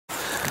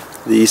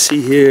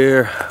DC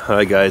here.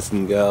 Hi guys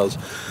and gals.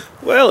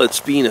 Well,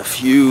 it's been a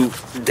few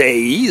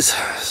days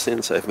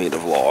since I've made a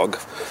vlog.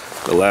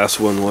 The last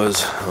one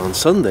was on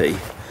Sunday.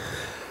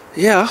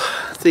 Yeah,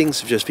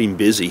 things have just been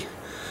busy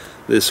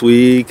this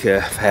week.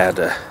 I've had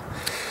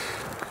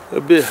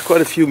quite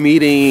a few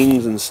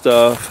meetings and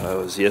stuff. I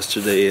was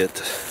yesterday at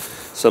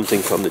something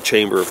from the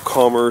Chamber of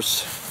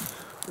Commerce.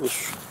 It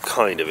was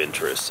kind of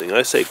interesting.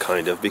 I say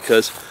kind of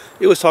because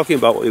it was talking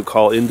about what you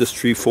call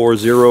Industry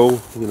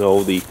 4.0. You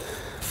know, I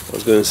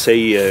was going to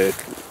say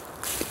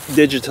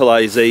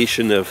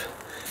digitalization of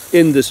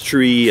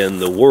industry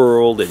and the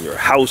world and your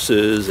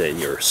houses and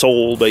your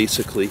soul,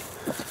 basically.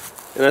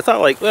 And I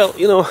thought, like, well,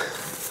 you know,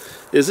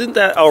 isn't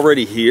that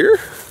already here?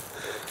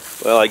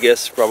 Well, I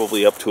guess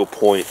probably up to a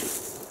point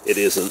it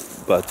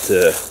isn't, but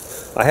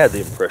I had the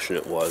impression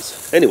it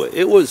was. Anyway,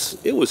 it was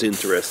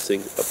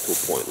interesting up to a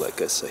point,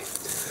 like I say.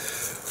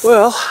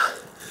 Well,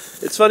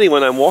 it's funny,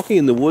 when I'm walking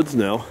in the woods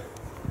now,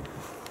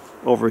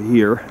 over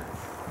here,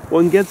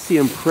 one gets the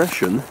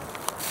impression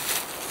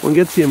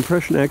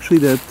actually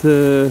that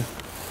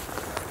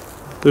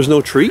there's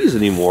no trees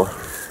anymore.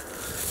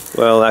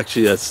 Well,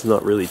 actually that's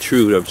not really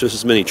true. There are just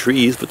as many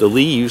trees, but the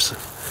leaves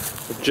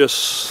they're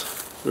just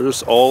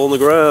all on the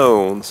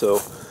ground. So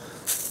it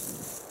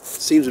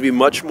seems to be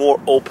much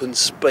more open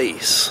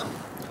space.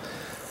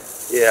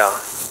 Yeah.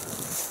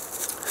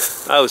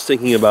 I was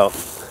thinking about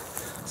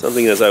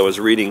something as I was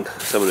reading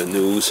some of the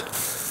news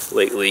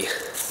lately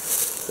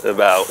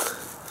about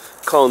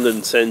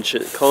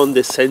condescension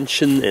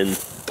and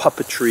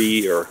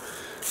puppetry, or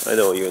I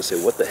know you're gonna say,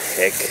 what the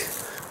heck?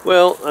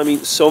 Well, I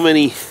mean, so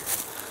many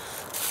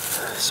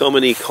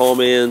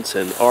comments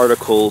and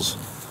articles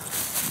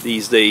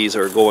these days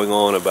are going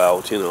on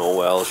about, you know,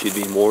 well, if you'd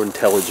be more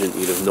intelligent,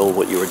 you'd have known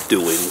what you were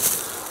doing,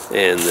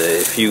 and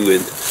if you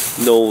had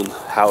known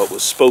how it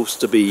was supposed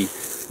to be,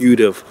 you'd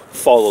have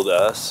followed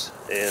us.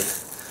 And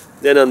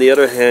then on the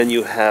other hand,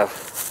 you have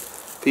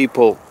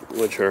people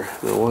which are,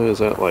 now why is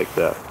that like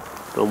that?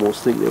 I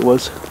almost think there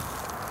was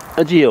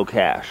a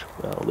geocache.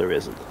 Well, there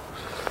isn't.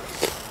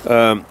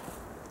 I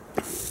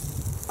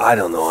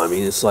don't know. I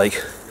mean, it's like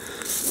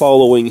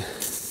following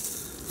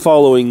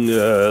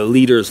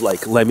leaders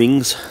like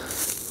lemmings.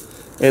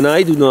 And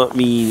I do not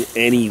mean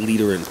any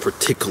leader in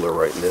particular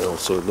right now,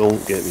 so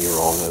don't get me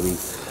wrong. I mean,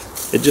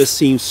 it just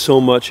seems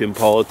so much in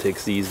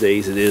politics these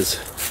days. It is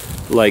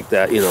like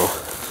that, you know.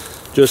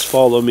 Just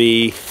follow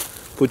me,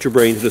 put your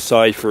brain to the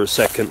side for a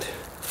second.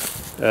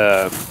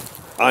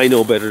 I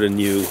know better than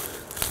you,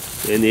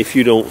 and if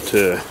you don't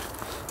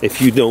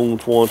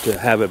want to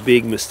have a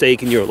big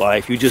mistake in your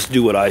life, you just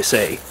do what I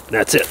say.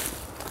 That's it.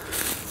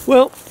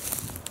 Well,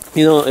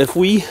 you know, if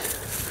we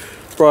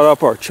brought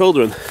up our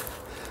children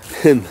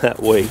in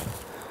that way,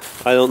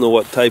 I don't know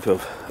what type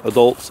of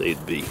adults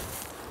they'd be,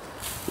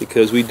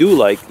 because we do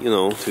like, you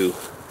know, to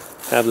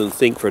have them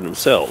think for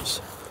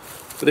themselves.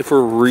 But if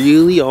we're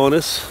really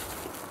honest,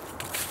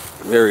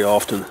 very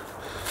often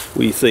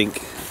we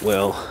think,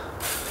 well,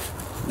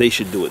 they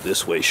should do it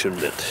this way, shouldn't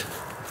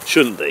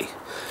they?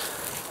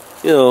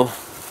 You know,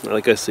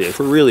 like I say, if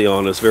we're really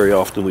honest, very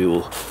often we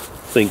will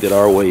think that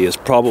our way is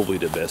probably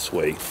the best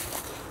way,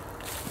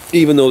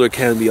 even though there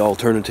can be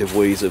alternative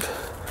ways of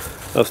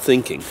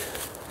thinking.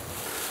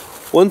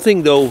 One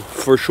thing, though,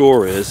 for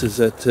sure is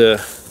that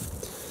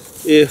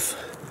if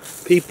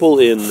people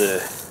in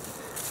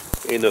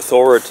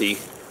authority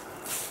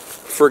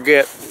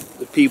forget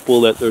the people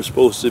that they're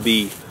supposed to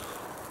be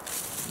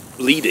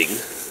leading,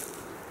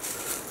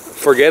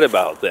 forget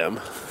about them,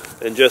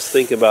 and just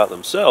think about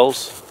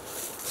themselves,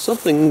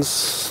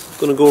 something's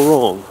gonna go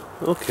wrong.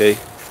 Okay.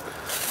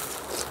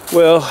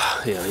 Well,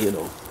 yeah, you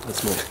know,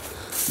 that's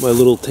my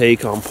little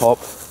take on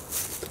pop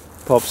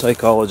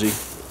psychology.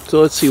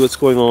 So let's see what's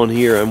going on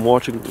here. I'm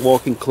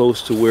walking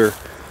close to where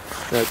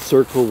that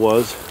circle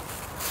was.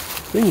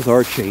 Things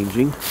are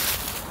changing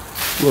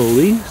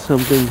slowly.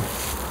 Something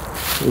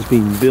is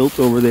being built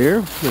over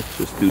there. Let's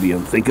just do the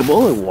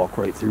unthinkable and walk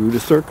right through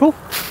the circle.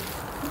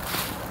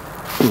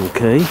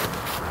 Okay.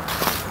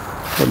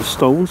 Some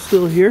stones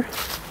still here.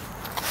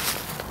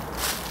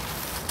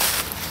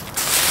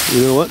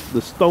 You know what?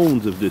 The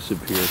stones have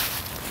disappeared.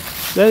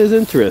 That is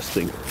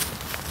interesting.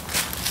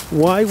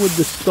 Why would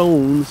the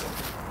stones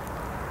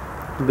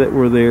that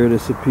were there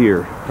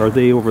disappear? Are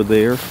they over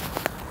there?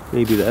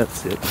 Maybe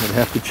that's it. I'd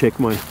have to check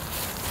my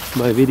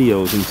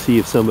videos and see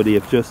if somebody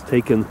have just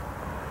taken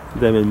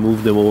them and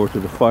moved them over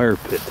to the fire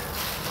pit.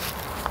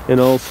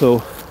 And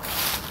also,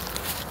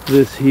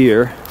 this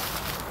here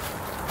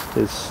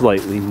is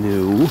slightly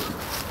new.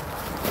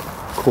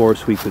 Of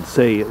course, we could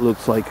say it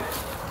looks like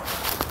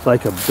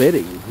a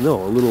bedding.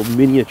 No, a little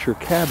miniature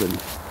cabin.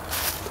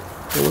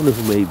 I wonder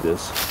who made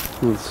this.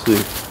 Let's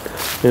see.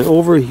 And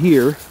over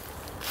here,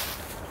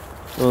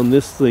 on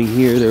this thing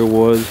here, there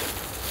was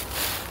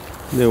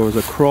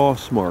a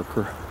cross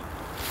marker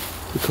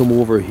to come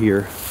over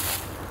here.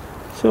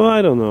 So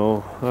I don't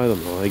know.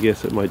 I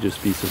guess it might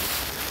just be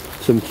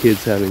some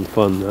kids having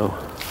fun now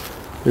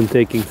and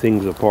taking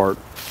things apart.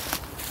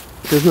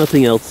 Because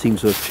nothing else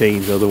seems to have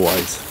changed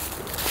otherwise.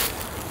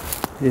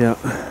 Yeah.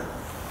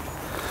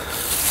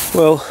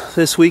 Well,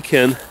 this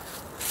weekend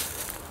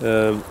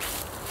we're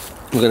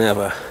gonna have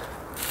a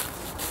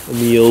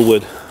meal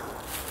with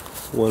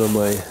one of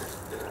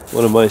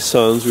my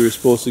sons. We were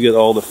supposed to get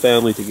all the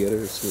family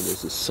together. So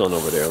there's his son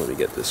over there. Let me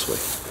get this way.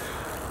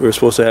 We were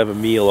supposed to have a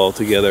meal all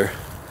together,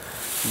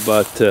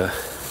 but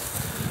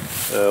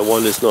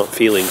one is not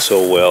feeling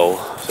so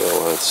well. So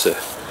it's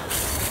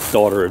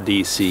daughter of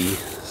DC.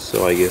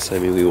 So I guess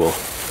we will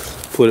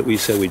put it. We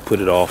said we'd put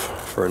it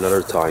off for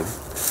another time.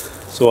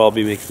 So I'll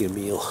be making a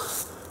meal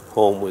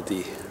home with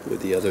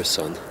the other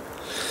son.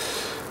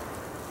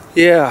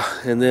 Yeah,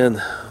 and then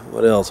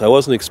what else? I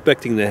wasn't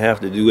expecting to have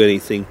to do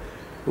anything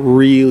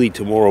really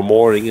tomorrow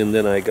morning, and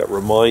then I got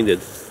reminded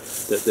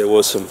that there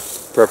was some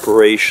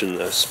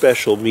preparation, a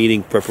special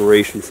meeting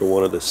preparation for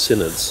one of the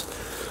synods.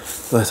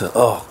 I thought,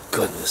 oh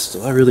goodness,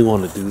 do I really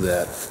want to do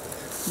that?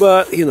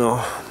 But you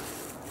know,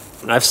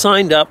 I've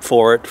signed up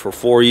for it for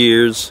 4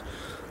 years,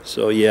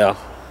 so yeah,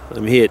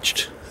 I'm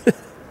hitched.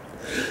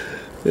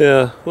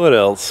 Yeah, what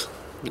else?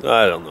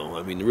 I don't know.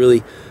 I mean,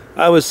 really,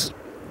 I was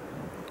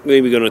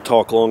maybe going to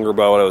talk longer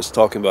about what I was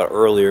talking about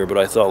earlier, but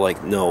I thought,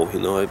 like, no, you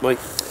know, it might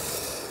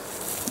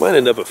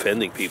end up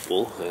offending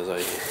people, as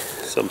I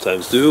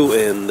sometimes do,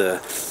 and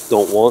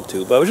don't want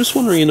to. But I was just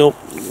wondering, you know,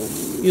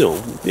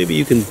 maybe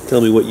you can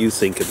tell me what you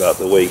think about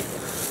the way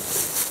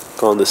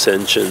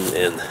condescension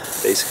and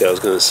basically, I was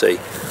going to say,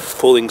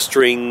 pulling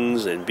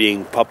strings and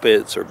being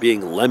puppets or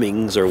being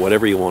lemmings or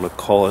whatever you want to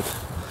call it.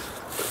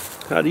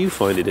 How do you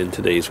find it in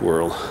today's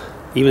world?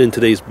 Even in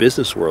today's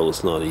business world,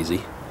 it's not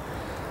easy.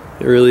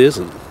 It really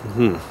isn't.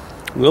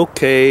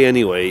 Okay,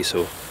 anyway,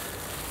 so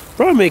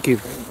probably make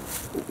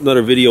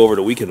another video over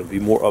the weekend to be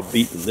more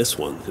upbeat than this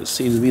one. It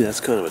seems to me that's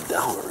kind of a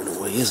downer in a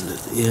way, isn't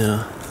it?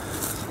 Yeah.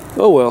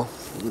 Oh well.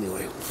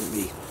 Anyway, let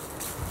me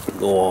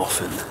go off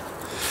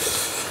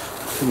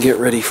and get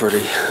ready for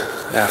the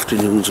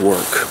afternoon's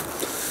work.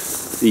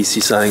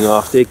 DC signing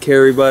off. Take care,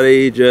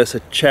 everybody. Just a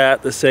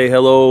chat to say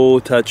hello,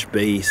 touch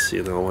base,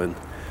 you know, and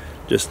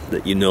just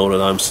that you know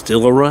that I'm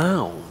still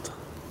around.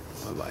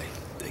 Bye-bye.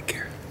 Take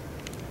care.